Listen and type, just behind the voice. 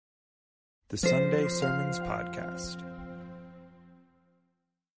the Sunday Sermons Podcast.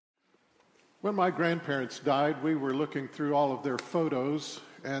 When my grandparents died, we were looking through all of their photos,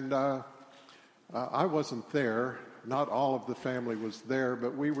 and I wasn't there. Not all of the family was there,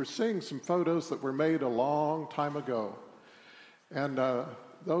 but we were seeing some photos that were made a long time ago. And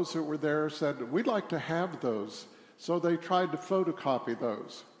those who were there said, we'd like to have those. So they tried to photocopy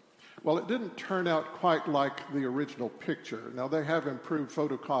those. Well, it didn't turn out quite like the original picture. Now, they have improved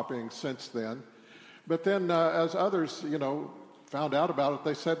photocopying since then. But then as others, found out about it,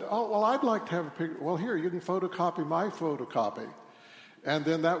 they said, oh, well, I'd like to have a picture. Well, here, you can photocopy my photocopy. And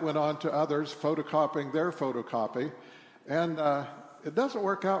then that went on to others photocopying their photocopy. And it doesn't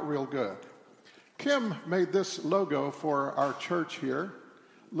work out real good. Kim made this logo for our church here.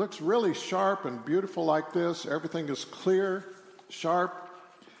 Looks really sharp and beautiful like this. Everything is clear, sharp.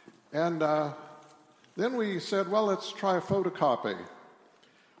 And then we said, well, let's try a photocopy.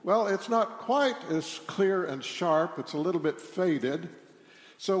 Well, it's not quite as clear and sharp. It's a little bit faded.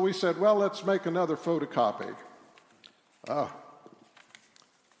 So we said, well, let's make another photocopy.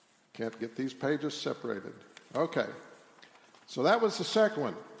 Can't get these pages separated. Okay. So that was the second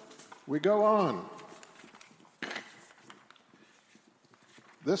one. We go on.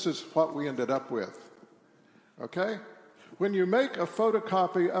 This is what we ended up with. Okay? When you make a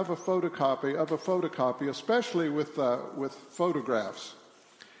photocopy of a photocopy of a photocopy, especially with photographs,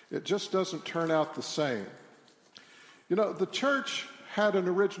 it just doesn't turn out the same. The church had an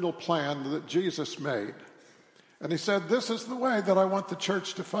original plan that Jesus made. And he said, this is the way that I want the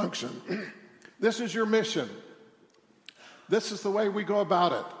church to function. This is your mission. This is the way we go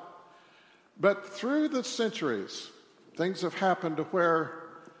about it. But through the centuries, things have happened to where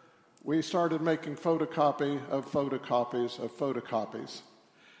we started making photocopy of photocopies of photocopies.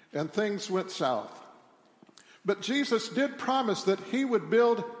 And things went south. But Jesus did promise that he would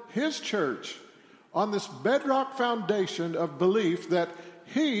build his church on this bedrock foundation of belief that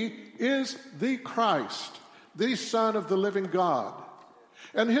he is the Christ, the Son of the living God.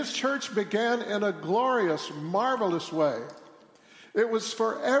 And his church began in a glorious, marvelous way. It was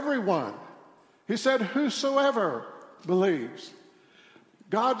for everyone. He said, whosoever believes.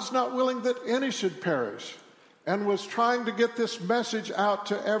 God's not willing that any should perish, and was trying to get this message out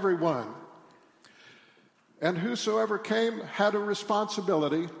to everyone. And whosoever came had a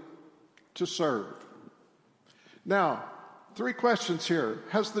responsibility to serve. Now, 3 questions here.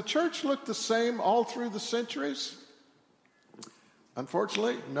 Has the church looked the same all through the centuries?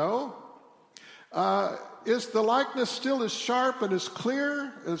 Unfortunately, no. Is the likeness still as sharp and as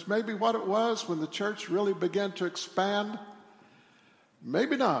clear as maybe what it was when the church really began to expand?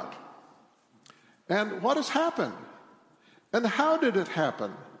 Maybe not. And what has happened? And how did it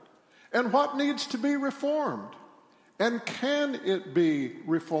happen? And what needs to be reformed? And can it be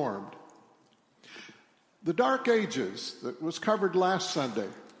reformed? The Dark Ages that was covered last Sunday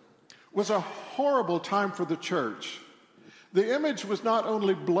was a horrible time for the church. The image was not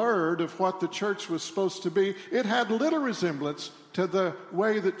only blurred of what the church was supposed to be, it had little resemblance to the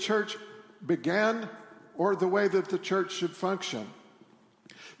way the church began or the way that the church should function.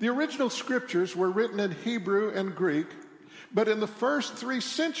 The original scriptures were written in Hebrew and Greek, but in the first 3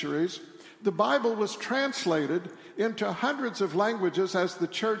 centuries, the Bible was translated into hundreds of languages as the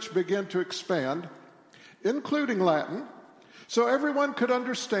church began to expand, including Latin, so everyone could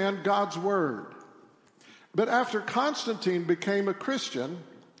understand God's word. But after Constantine became a Christian,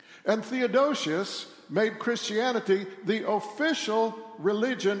 and Theodosius made Christianity the official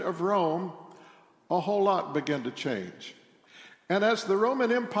religion of Rome, a whole lot began to change. And as the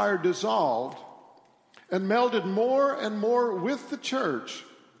Roman Empire dissolved and melded more and more with the church,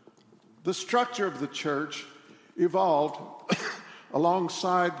 the structure of the church evolved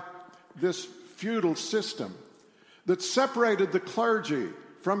alongside this feudal system that separated the clergy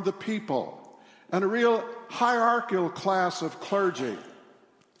from the people and a real hierarchical class of clergy.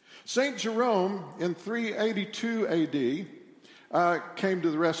 St. Jerome in 382 AD came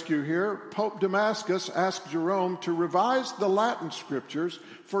to the rescue here. Pope Damascus asked Jerome to revise the Latin scriptures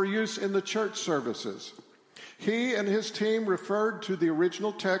for use in the church services. He and his team referred to the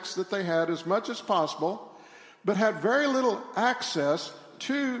original text that they had as much as possible, but had very little access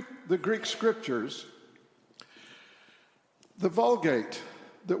to the Greek scriptures. The Vulgate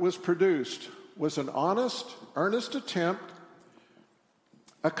that was produced was an honest, earnest attempt,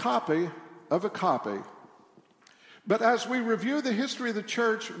 a copy of a copy. But as we review the history of the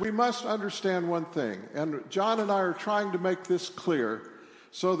church, we must understand one thing, and John and I are trying to make this clear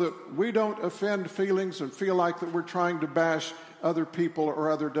so that we don't offend feelings and feel like that we're trying to bash other people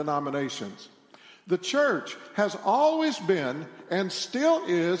or other denominations. The church has always been and still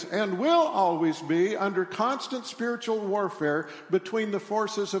is and will always be under constant spiritual warfare between the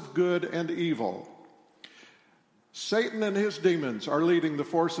forces of good and evil. Satan and his demons are leading the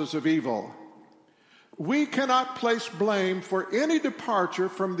forces of evil. We cannot place blame for any departure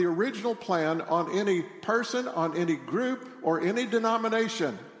from the original plan on any person, on any group, or any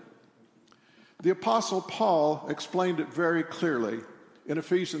denomination. The Apostle Paul explained it very clearly in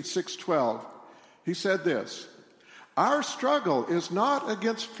Ephesians 6:12. He said this, "Our struggle is not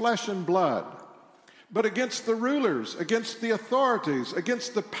against flesh and blood, but against the rulers, against the authorities,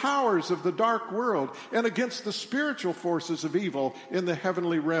 against the powers of the dark world, and against the spiritual forces of evil in the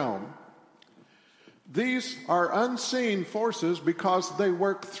heavenly realm." These are unseen forces because they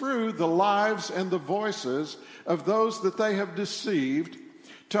work through the lives and the voices of those that they have deceived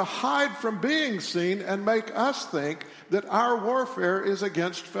to hide from being seen and make us think that our warfare is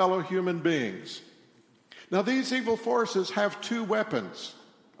against fellow human beings. Now, these evil forces have two weapons,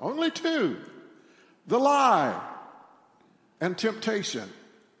 only two: the lie and temptation.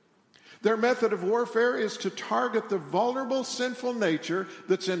 Their method of warfare is to target the vulnerable sinful nature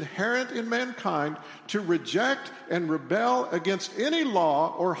that's inherent in mankind, to reject and rebel against any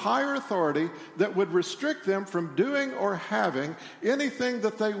law or higher authority that would restrict them from doing or having anything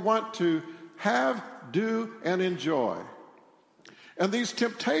that they want to have, do, and enjoy. And these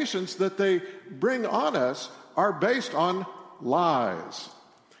temptations that they bring on us are based on lies,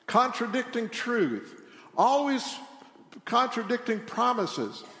 contradicting truth, always contradicting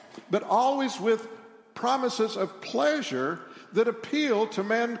promises, but always with promises of pleasure that appeal to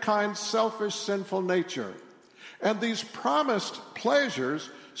mankind's selfish, sinful nature. And these promised pleasures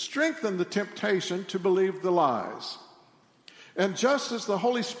strengthen the temptation to believe the lies. And just as the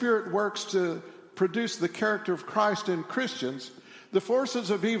Holy Spirit works to produce the character of Christ in Christians, the forces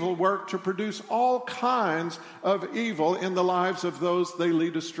of evil work to produce all kinds of evil in the lives of those they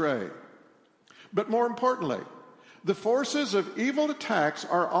lead astray. But more importantly, the forces of evil attacks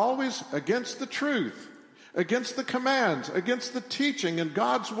are always against the truth, against the commands, against the teaching in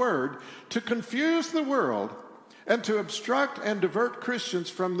God's Word, to confuse the world and to obstruct and divert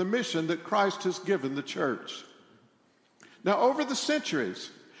Christians from the mission that Christ has given the church. Now, over the centuries,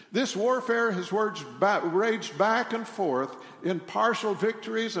 this warfare has raged back and forth in partial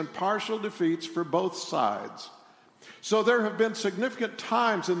victories and partial defeats for both sides. So there have been significant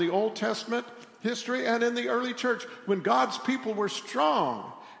times in the Old Testament history and in the early church when God's people were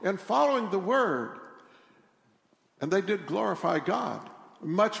strong and following the Word, and they did glorify God.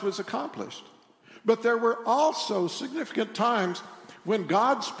 Much was accomplished. But there were also significant times when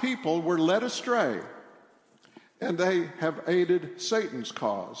God's people were led astray, and they have aided Satan's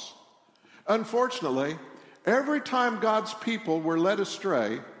cause. Unfortunately, every time God's people were led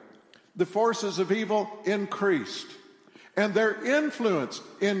astray, the forces of evil increased, and their influence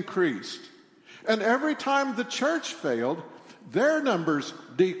increased. And every time the church failed, their numbers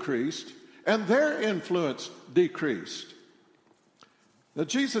decreased, and their influence decreased. Now,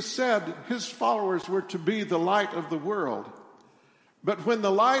 Jesus said his followers were to be the light of the world. But when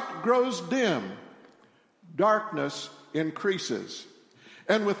the light grows dim, darkness increases.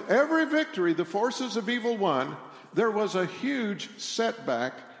 And with every victory the forces of evil won, there was a huge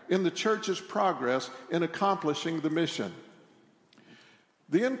setback in the church's progress in accomplishing the mission.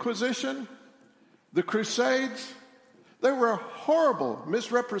 The Inquisition, the Crusades, they were a horrible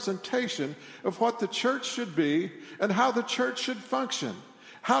misrepresentation of what the church should be and how the church should function,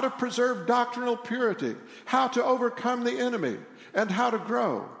 how to preserve doctrinal purity, how to overcome the enemy, and how to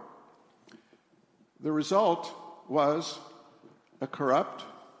grow. The result was a corrupt,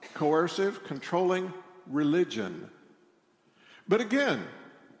 coercive, controlling religion. But again,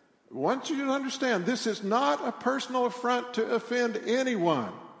 I want you to understand, this is not a personal affront to offend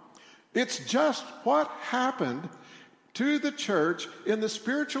anyone. It's just what happened to the church in the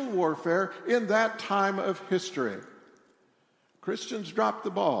spiritual warfare in that time of history. Christians dropped the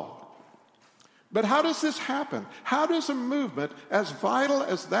ball. But how does this happen? How does a movement as vital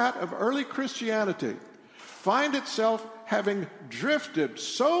as that of early Christianity find itself having drifted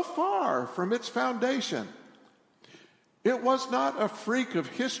so far from its foundation? It was not a freak of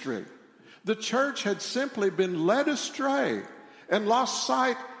history. The church had simply been led astray and lost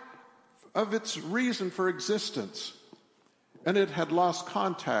sight of its reason for existence, and it had lost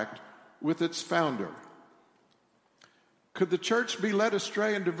contact with its founder. Could the church be led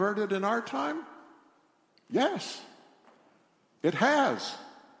astray and diverted in our time? Yes, it has.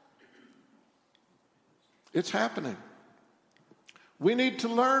 It's happening. We need to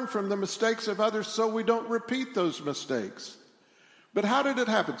learn from the mistakes of others so we don't repeat those mistakes. But how did it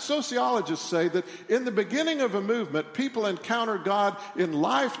happen? Sociologists say that in the beginning of a movement, people encounter God in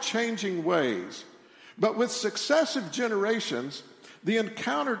life-changing ways. But with successive generations, the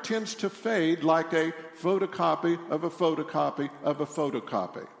encounter tends to fade like a photocopy of a photocopy of a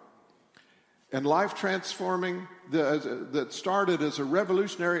photocopy. And life-transforming, that started as a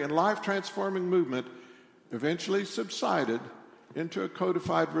revolutionary and life-transforming movement, eventually subsided into a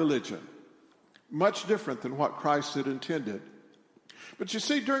codified religion, much different than what Christ had intended. But you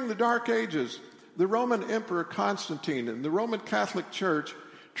see, during the Dark Ages, the Roman Emperor Constantine and the Roman Catholic Church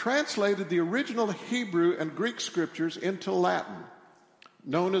translated the original Hebrew and Greek scriptures into Latin,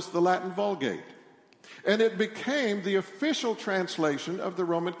 known as the Latin Vulgate. And it became the official translation of the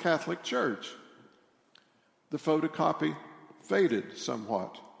Roman Catholic Church. The photocopy faded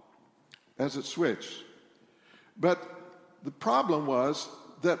somewhat as it switched. But the problem was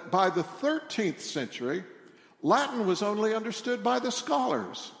that by the 13th century, Latin was only understood by the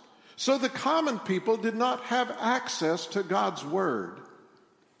scholars. So the common people did not have access to God's word.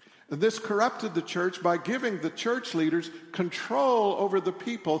 And this corrupted the church by giving the church leaders control over the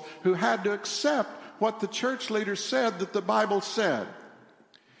people who had to accept what the church leaders said that the Bible said.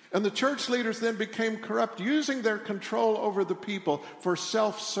 And the church leaders then became corrupt, using their control over the people for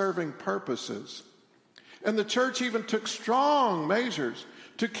self-serving purposes. And the church even took strong measures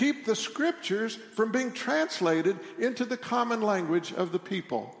to keep the scriptures from being translated into the common language of the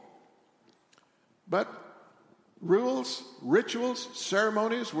people. But rules, rituals,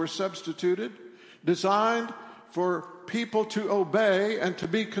 ceremonies were substituted, designed for people to obey and to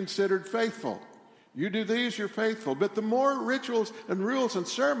be considered faithful. You do these, you're faithful. But the more rituals and rules and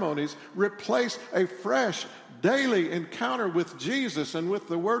ceremonies replace a fresh, daily encounter with Jesus and with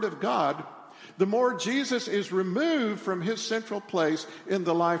the Word of God, the more Jesus is removed from his central place in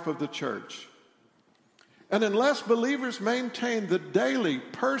the life of the church. And unless believers maintain the daily,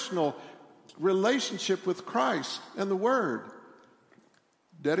 personal relationship with Christ and the Word,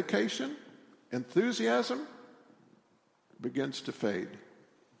 dedication, enthusiasm begins to fade.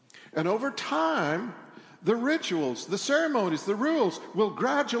 And over time, the rituals, the ceremonies, the rules will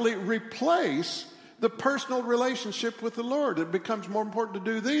gradually replace the personal relationship with the Lord. It becomes more important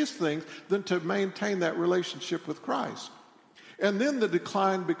to do these things than to maintain that relationship with Christ. And then the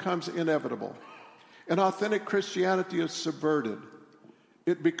decline becomes inevitable. And authentic Christianity is subverted.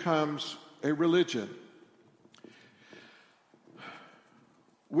 It becomes a religion.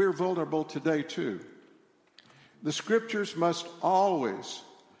 We're vulnerable today too. The scriptures must always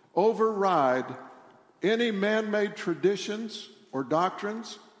override any man-made traditions or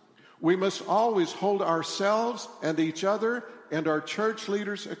doctrines. We must always hold ourselves and each other and our church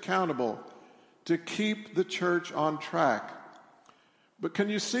leaders accountable to keep the church on track. But can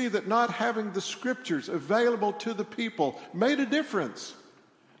you see that not having the scriptures available to the people made a difference?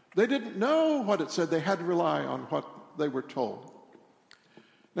 They didn't know what it said. They had to rely on what they were told.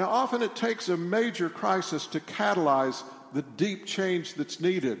 Now, often it takes a major crisis to catalyze the deep change that's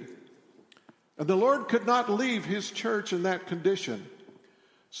needed. And the Lord could not leave his church in that condition.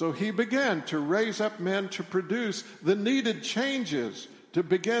 So he began to raise up men to produce the needed changes, to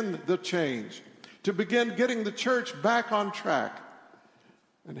begin the change, to begin getting the church back on track.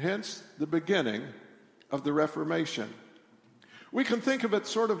 And hence the beginning of the Reformation. We can think of it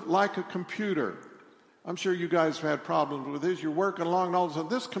sort of like a computer. I'm sure you guys have had problems with this. You're working along and all of a sudden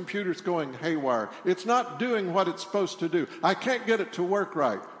this computer's going haywire. It's not doing what it's supposed to do. I can't get it to work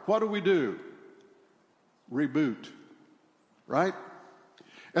right. What do? Reboot, right?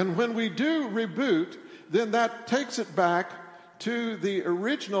 And when we do reboot, then that takes it back to the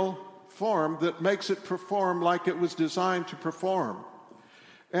original form that makes it perform like it was designed to perform.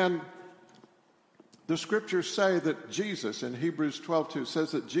 And the scriptures say that Jesus, in Hebrews 12:2,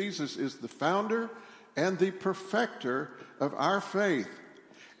 says that Jesus is the founder and the perfecter of our faith.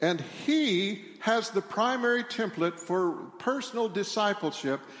 And he has the primary template for personal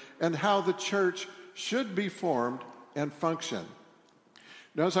discipleship and how the church should be formed and function.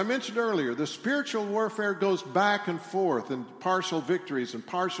 Now, as I mentioned earlier, the spiritual warfare goes back and forth in partial victories and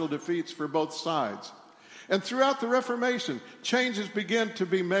partial defeats for both sides. And throughout the Reformation, changes began to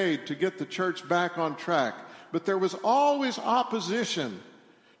be made to get the church back on track. But there was always opposition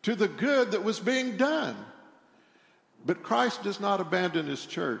to the good that was being done. But Christ does not abandon his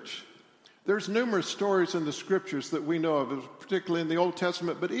church. There's numerous stories in the scriptures that we know of, particularly in the Old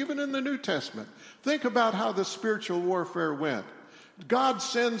Testament, but even in the New Testament. Think about how the spiritual warfare went. God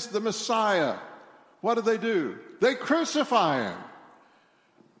sends the Messiah. What do? They crucify him.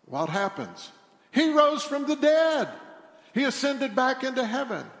 What happens? He rose from the dead. He ascended back into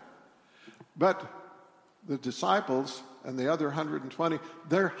heaven. But the disciples and the other 120,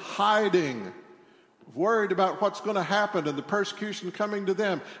 they're hiding, worried about what's going to happen and the persecution coming to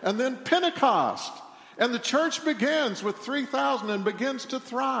them. And then Pentecost, and the church begins with 3,000 and begins to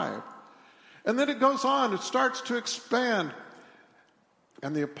thrive. And then it goes on, it starts to expand.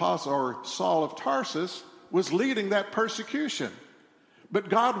 And the apostle, or Saul of Tarsus, was leading that persecution. But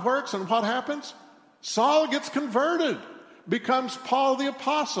God works, and what happens? Saul gets converted, becomes Paul the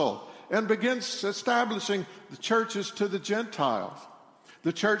apostle, and begins establishing the churches to the Gentiles.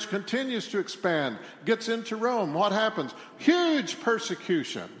 The church continues to expand, gets into Rome. What happens? Huge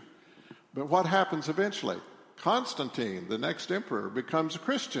persecution. But what happens eventually? Constantine, the next emperor, becomes a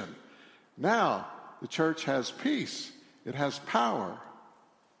Christian. Now, the church has peace. It has power.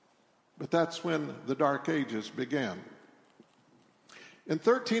 But that's when the Dark Ages began. In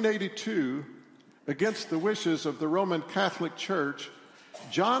 1382, against the wishes of the Roman Catholic Church,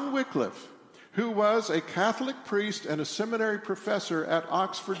 John Wycliffe, who was a Catholic priest and a seminary professor at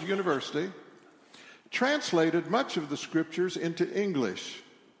Oxford University, translated much of the scriptures into English,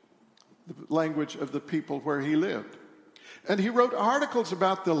 the language of the people where he lived. And he wrote articles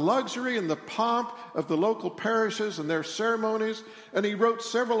about the luxury and the pomp of the local parishes and their ceremonies. And he wrote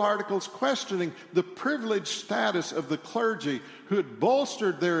several articles questioning the privileged status of the clergy who had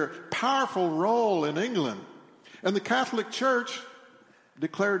bolstered their powerful role in England. And the Catholic Church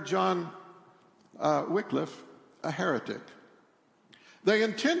declared John Wycliffe a heretic. They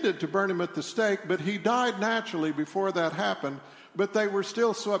intended to burn him at the stake, but he died naturally before that happened. But they were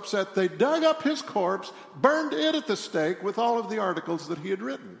still so upset, they dug up his corpse, burned it at the stake with all of the articles that he had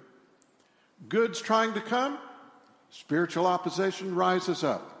written. Goods trying to come, spiritual opposition rises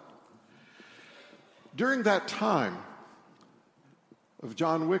up. During that time of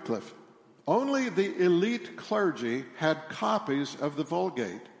John Wycliffe, only the elite clergy had copies of the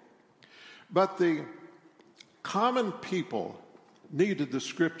Vulgate. But the common people needed the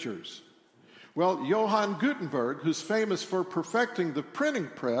scriptures. Well, Johann Gutenberg, who's famous for perfecting the printing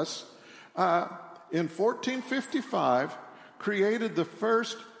press, in 1455 created the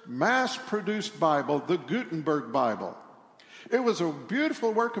first mass-produced Bible, the Gutenberg Bible. It was a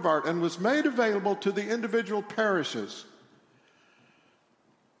beautiful work of art and was made available to the individual parishes.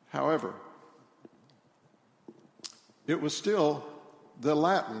 However, it was still the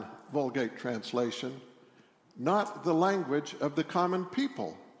Latin Vulgate translation, not the language of the common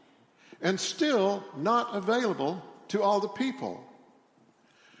people, and still not available to all the people.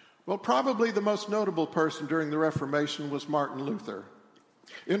 Well, probably the most notable person during the Reformation was Martin Luther.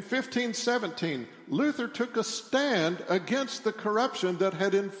 In 1517, Luther took a stand against the corruption that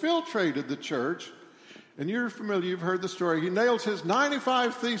had infiltrated the church. And you're familiar, you've heard the story. He nails his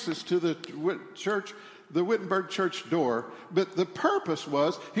 95 theses to the Wittenberg church door. But the purpose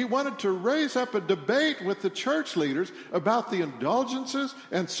was he wanted to raise up a debate with the church leaders about the indulgences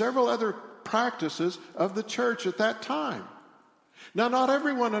and several other practices of the church at that time. Now, not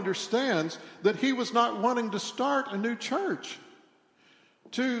everyone understands that he was not wanting to start a new church.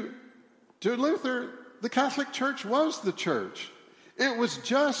 To Luther, the Catholic Church was the church. It was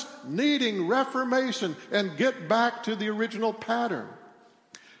just needing reformation and get back to the original pattern.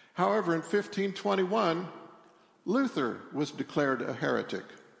 However, in 1521, Luther was declared a heretic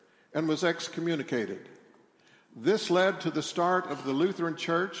and was excommunicated. This led to the start of the Lutheran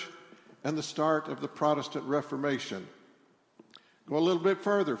Church and the start of the Protestant Reformation. Go a little bit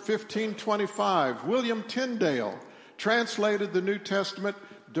further. 1525, William Tyndale translated the New Testament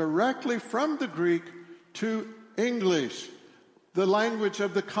directly from the Greek to English, the language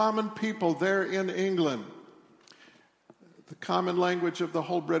of the common people there in England, the common language of the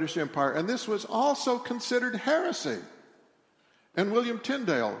whole British Empire. And this was also considered heresy. And William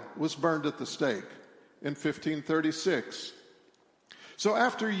Tyndale was burned at the stake in 1536. So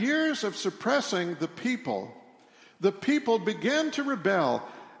after years of suppressing the people began to rebel.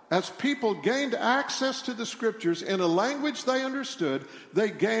 As people gained access to the scriptures in a language they understood, they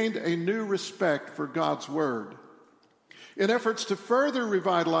gained a new respect for God's word. In efforts to further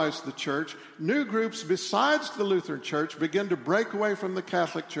revitalize the church, new groups besides the Lutheran Church began to break away from the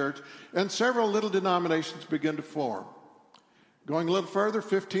Catholic Church, and several little denominations began to form. Going a little further,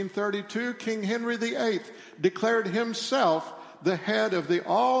 1532, King Henry VIII declared himself the head of the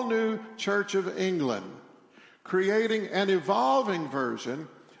all-new Church of England, creating an evolving version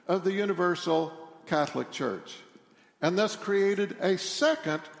of the Universal Catholic Church, and thus created a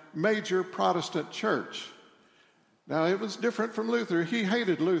second major Protestant church. Now, it was different from Luther. He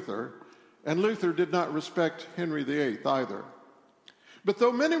hated Luther, and Luther did not respect Henry VIII either. But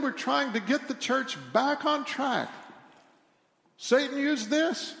though many were trying to get the church back on track, Satan used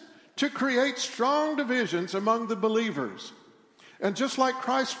this to create strong divisions among the believers. And just like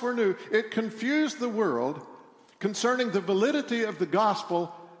Christ foreknew, it confused the world concerning the validity of the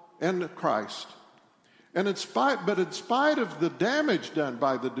gospel and Christ. And in spite of the damage done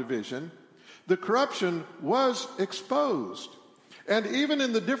by the division, the corruption was exposed. And even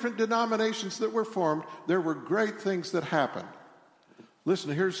in the different denominations that were formed, there were great things that happened.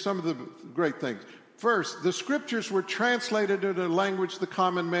 Listen, here's some of the great things. First, the scriptures were translated into a language the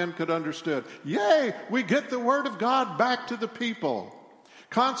common man could understand. Yay, we get the word of God back to the people.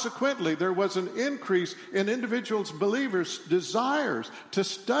 Consequently, there was an increase in individuals' believers' desires to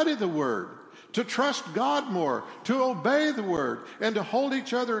study the word, to trust God more, to obey the word, and to hold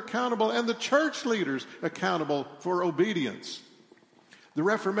each other accountable and the church leaders accountable for obedience. The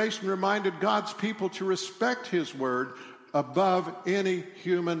Reformation reminded God's people to respect his word above any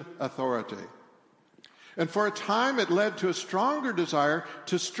human authority. And for a time, it led to a stronger desire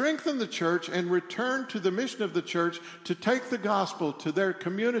to strengthen the church and return to the mission of the church to take the gospel to their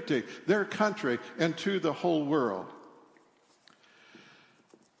community, their country, and to the whole world.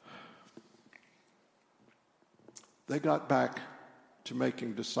 They got back to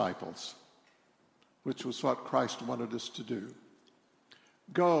making disciples, which was what Christ wanted us to do.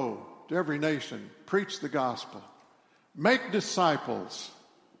 Go to every nation, preach the gospel, make disciples,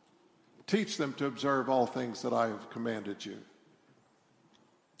 teach them to observe all things that I have commanded you.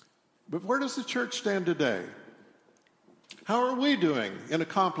 But where does the church stand today? How are we doing in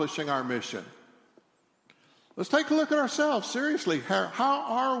accomplishing our mission? Let's take a look at ourselves. Seriously, how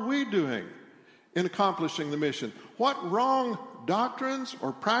are we doing in accomplishing the mission? What wrong doctrines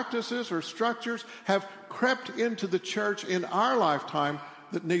or practices or structures have crept into the church in our lifetime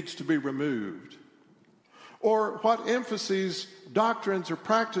that needs to be removed? Or what emphases, doctrines, or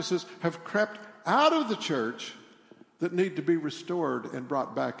practices have crept out of the church that need to be restored and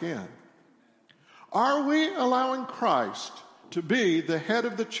brought back in? Are we allowing Christ to be the head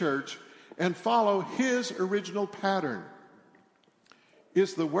of the church and follow his original pattern?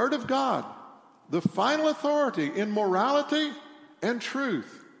 Is the Word of God the final authority in morality and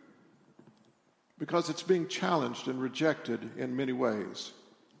truth? Because it's being challenged and rejected in many ways.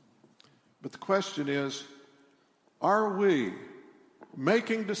 But the question is, are we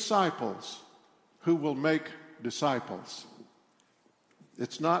making disciples who will make disciples?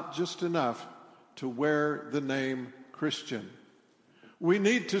 It's not just enough to wear the name Christian. We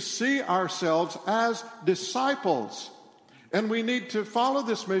need to see ourselves as disciples. And we need to follow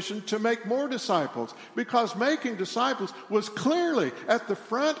this mission to make more disciples, because making disciples was clearly at the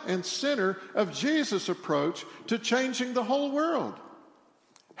front and center of Jesus' approach to changing the whole world.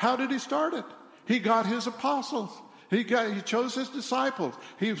 How did he start it? He got his apostles. He chose his disciples.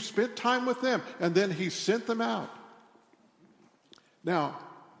 He spent time with them, and then he sent them out. Now,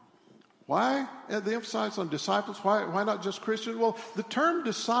 why the emphasis on disciples? Why not just Christians? Well, the term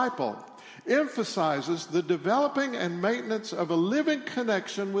disciple emphasizes the developing and maintenance of a living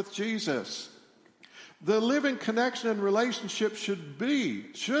connection with Jesus. The living connection and relationship should be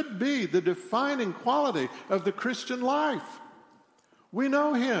the defining quality of the Christian life. We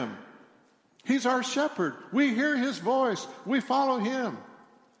know him. He's our shepherd. We hear his voice. We follow him.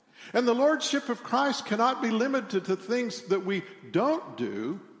 And the lordship of Christ cannot be limited to things that we don't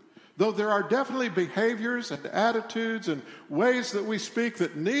do, though there are definitely behaviors and attitudes and ways that we speak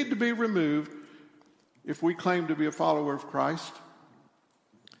that need to be removed if we claim to be a follower of Christ.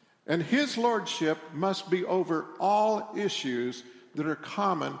 And his lordship must be over all issues that are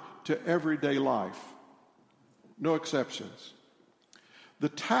common to everyday life. No exceptions. The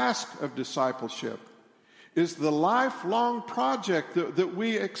task of discipleship is the lifelong project that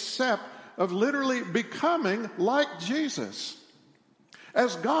we accept of literally becoming like Jesus.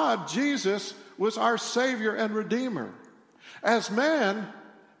 As God, Jesus was our Savior and Redeemer. As man,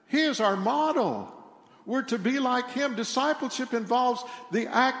 he is our model. We're to be like him. Discipleship involves the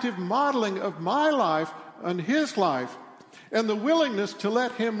active modeling of my life and his life, and the willingness to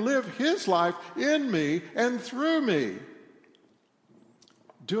let him live his life in me and through me.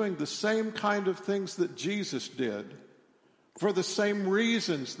 Doing the same kind of things that Jesus did, for the same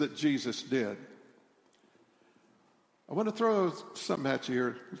reasons that Jesus did. I want to throw something at you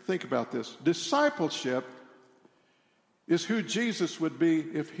here. Think about this. Discipleship is who Jesus would be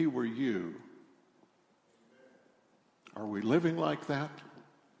if he were you. Are we living like that?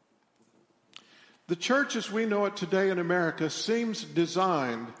 The church as we know it today in America seems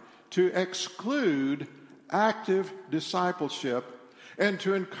designed to exclude active discipleship and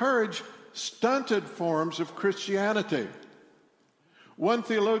to encourage stunted forms of Christianity. One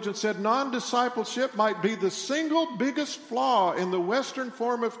theologian said non-discipleship might be the single biggest flaw in the Western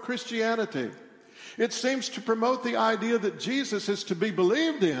form of Christianity. It seems to promote the idea that Jesus is to be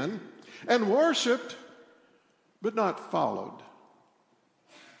believed in and worshiped, but not followed.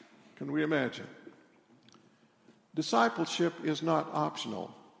 Can we imagine? Discipleship is not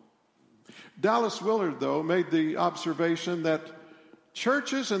optional. Dallas Willard, though, made the observation that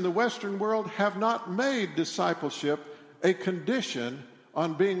churches in the Western world have not made discipleship a condition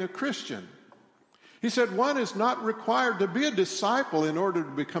on being a Christian. He said one is not required to be a disciple in order to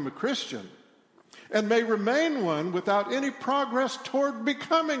become a Christian, and may remain one without any progress toward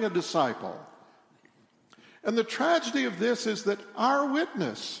becoming a disciple. And the tragedy of this is that our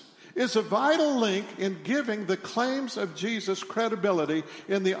witness is a vital link in giving the claims of Jesus credibility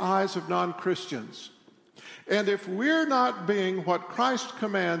in the eyes of non-Christians. And if we're not being what Christ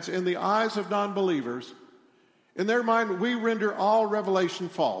commands in the eyes of non-believers, in their mind, we render all revelation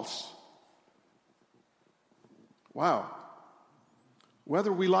false. Wow.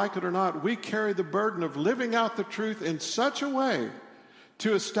 Whether we like it or not, we carry the burden of living out the truth in such a way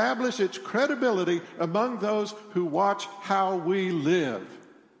to establish its credibility among those who watch how we live.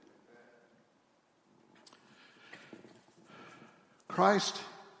 Christ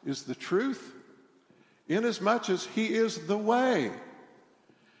is the truth, inasmuch as he is the way.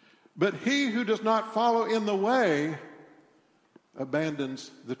 But he who does not follow in the way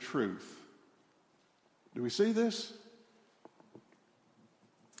abandons the truth. Do we see this?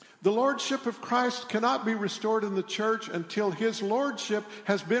 The lordship of Christ cannot be restored in the church until his lordship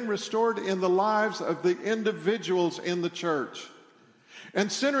has been restored in the lives of the individuals in the church. And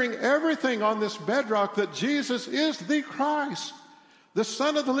centering everything on this bedrock that Jesus is the Christ, the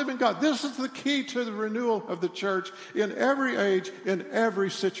Son of the living God. This is the key to the renewal of the church in every age, in every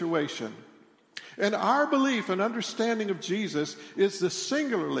situation. And our belief and understanding of Jesus is the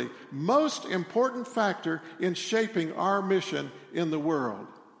singularly most important factor in shaping our mission in the world.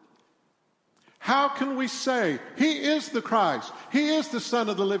 How can we say he is the Christ, he is the Son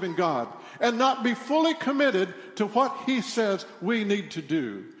of the living God, and not be fully committed to what he says we need to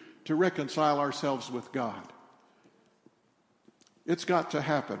do to reconcile ourselves with God? It's got to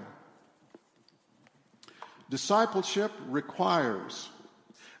happen. Discipleship requires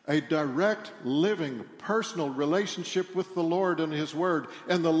a direct, living, personal relationship with the Lord and his word.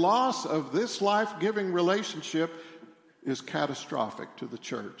 And the loss of this life-giving relationship is catastrophic to the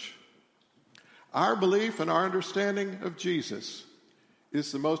church. Our belief and our understanding of Jesus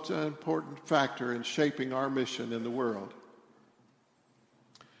is the most important factor in shaping our mission in the world.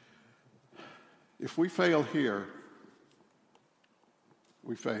 If we fail here,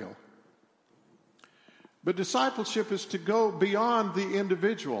 we fail. But discipleship is to go beyond the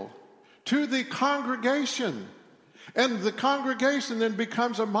individual to the congregation. And the congregation then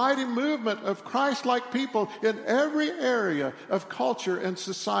becomes a mighty movement of Christ-like people in every area of culture and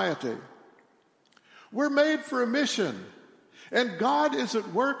society. We're made for a mission. And God is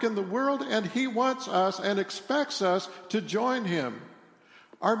at work in the world, and he wants us and expects us to join him.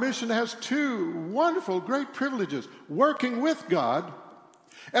 Our mission has two wonderful, great privileges: working with God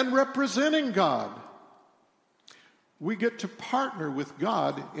and representing God. We get to partner with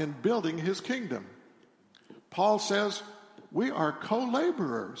God in building his kingdom. Paul says we are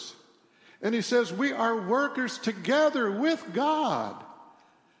co-laborers. And he says we are workers together with God.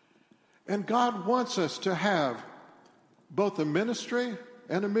 And God wants us to have both a ministry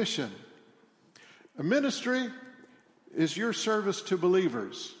and a mission. A ministry is your service to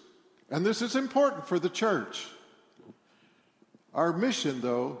believers. And this is important for the church. Our mission,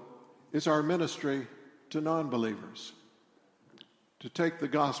 though, is our ministry to non-believers, to take the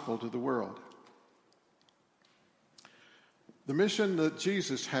gospel to the world. The mission that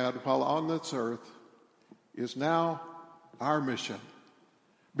Jesus had while on this earth is now our mission,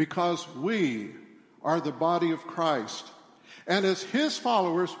 because we are the body of Christ. And as his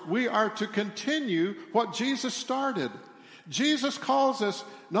followers, we are to continue what Jesus started. Jesus calls us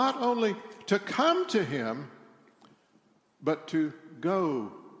not only to come to him, but to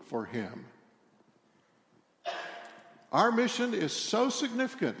go for him. Our mission is so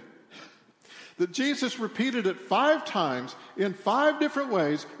significant that Jesus repeated it 5 times in 5 different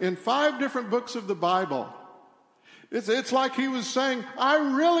ways in 5 different books of the Bible. It's like he was saying,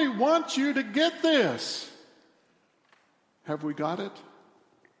 I really want you to get this. Have we got it?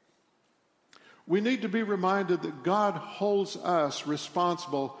 We need to be reminded that God holds us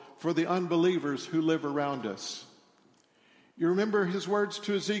responsible for the unbelievers who live around us. You remember his words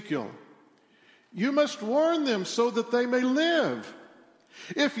to Ezekiel. You must warn them so that they may live.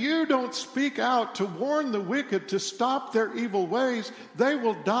 If you don't speak out to warn the wicked to stop their evil ways, they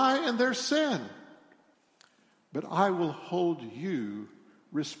will die in their sin. But I will hold you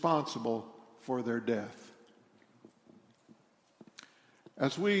responsible for their death.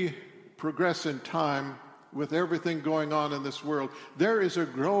 As we progress in time with everything going on in this world, there is a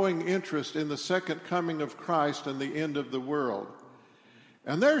growing interest in the second coming of Christ and the end of the world.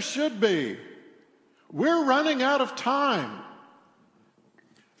 And there should be. We're running out of time.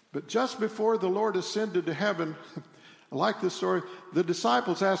 But just before the Lord ascended to heaven, I like this story, the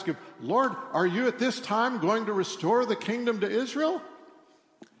disciples asked him, Lord, are you at this time going to restore the kingdom to Israel?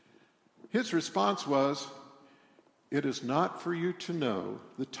 His response was, it is not for you to know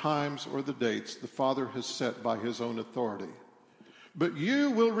the times or the dates the Father has set by his own authority. But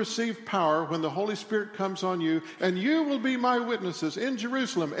you will receive power when the Holy Spirit comes on you, and you will be my witnesses in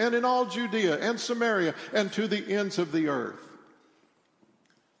Jerusalem and in all Judea and Samaria and to the ends of the earth.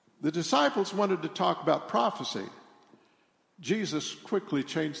 The disciples wanted to talk about prophecy. Jesus quickly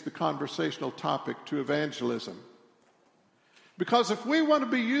changed the conversational topic to evangelism. Because if we want to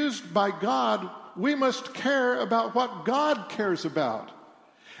be used by God, we must care about what God cares about.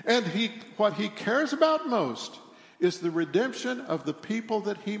 And what he cares about most is the redemption of the people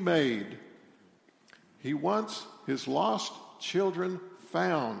that he made. He wants his lost children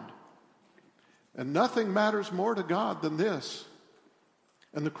found. And nothing matters more to God than this.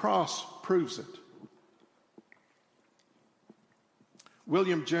 And the cross proves it.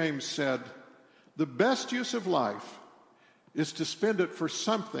 William James said, the best use of life is to spend it for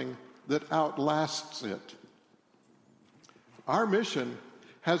something that outlasts it. Our mission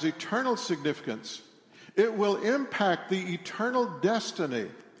has eternal significance. It will impact the eternal destiny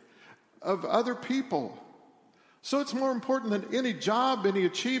of other people. So it's more important than any job, any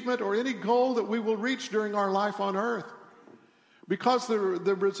achievement, or any goal that we will reach during our life on earth. Because the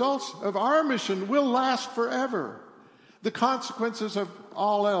results of our mission will last forever. The consequences of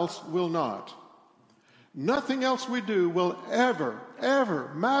all else will not. Nothing else we do will ever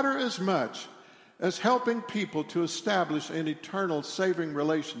matter as much as helping people to establish an eternal saving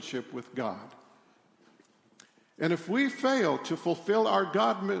relationship with God. And if we fail to fulfill our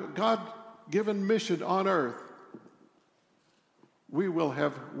God-given mission on earth, we will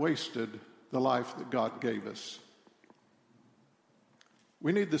have wasted the life that God gave us.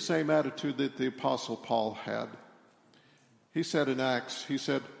 We need the same attitude that the Apostle Paul had. He said in Acts, he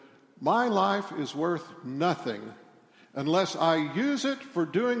said, my life is worth nothing unless I use it for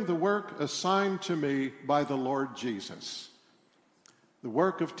doing the work assigned to me by the Lord Jesus. The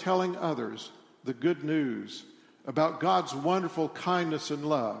work of telling others the good news about God's wonderful kindness and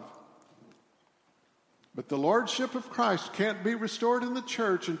love. But the lordship of Christ can't be restored in the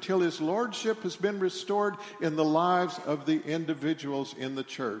church until his lordship has been restored in the lives of the individuals in the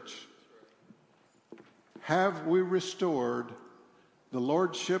church. Have we restored the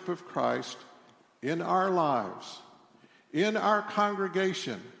lordship of Christ in our lives, in our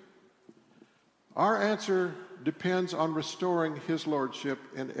congregation? Our answer depends on restoring his lordship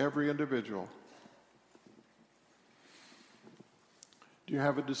in every individual. Do you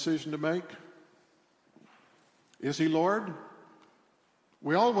have a decision to make? Is he Lord?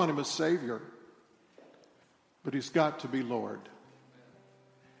 We all want him as Savior, but he's got to be Lord.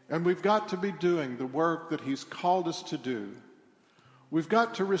 And we've got to be doing the work that he's called us to do. We've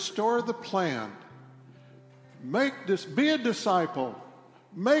got to restore the plan. Be a disciple.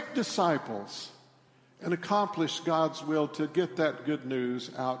 Make disciples. And accomplish God's will to get that good news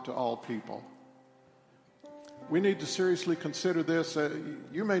out to all people. We need to seriously consider this.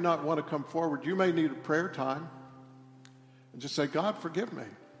 You may not want to come forward. You may need a prayer time. And just say, God, forgive me.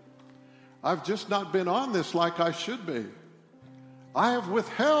 I've just not been on this like I should be. I have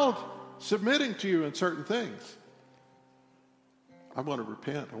withheld submitting to you in certain things. I want to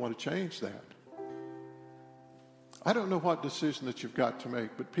repent. I want to change that. I don't know what decision that you've got to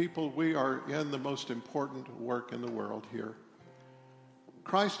make, but people, we are in the most important work in the world here.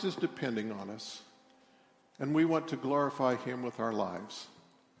 Christ is depending on us, and we want to glorify him with our lives.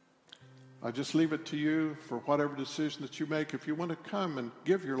 I just leave it to you for whatever decision that you make. If you want to come and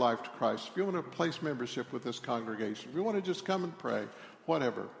give your life to Christ, if you want to place membership with this congregation, if you want to just come and pray,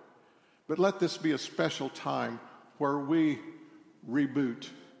 whatever. But let this be a special time where we reboot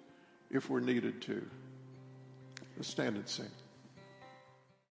if we're needed to. Let's stand and sing.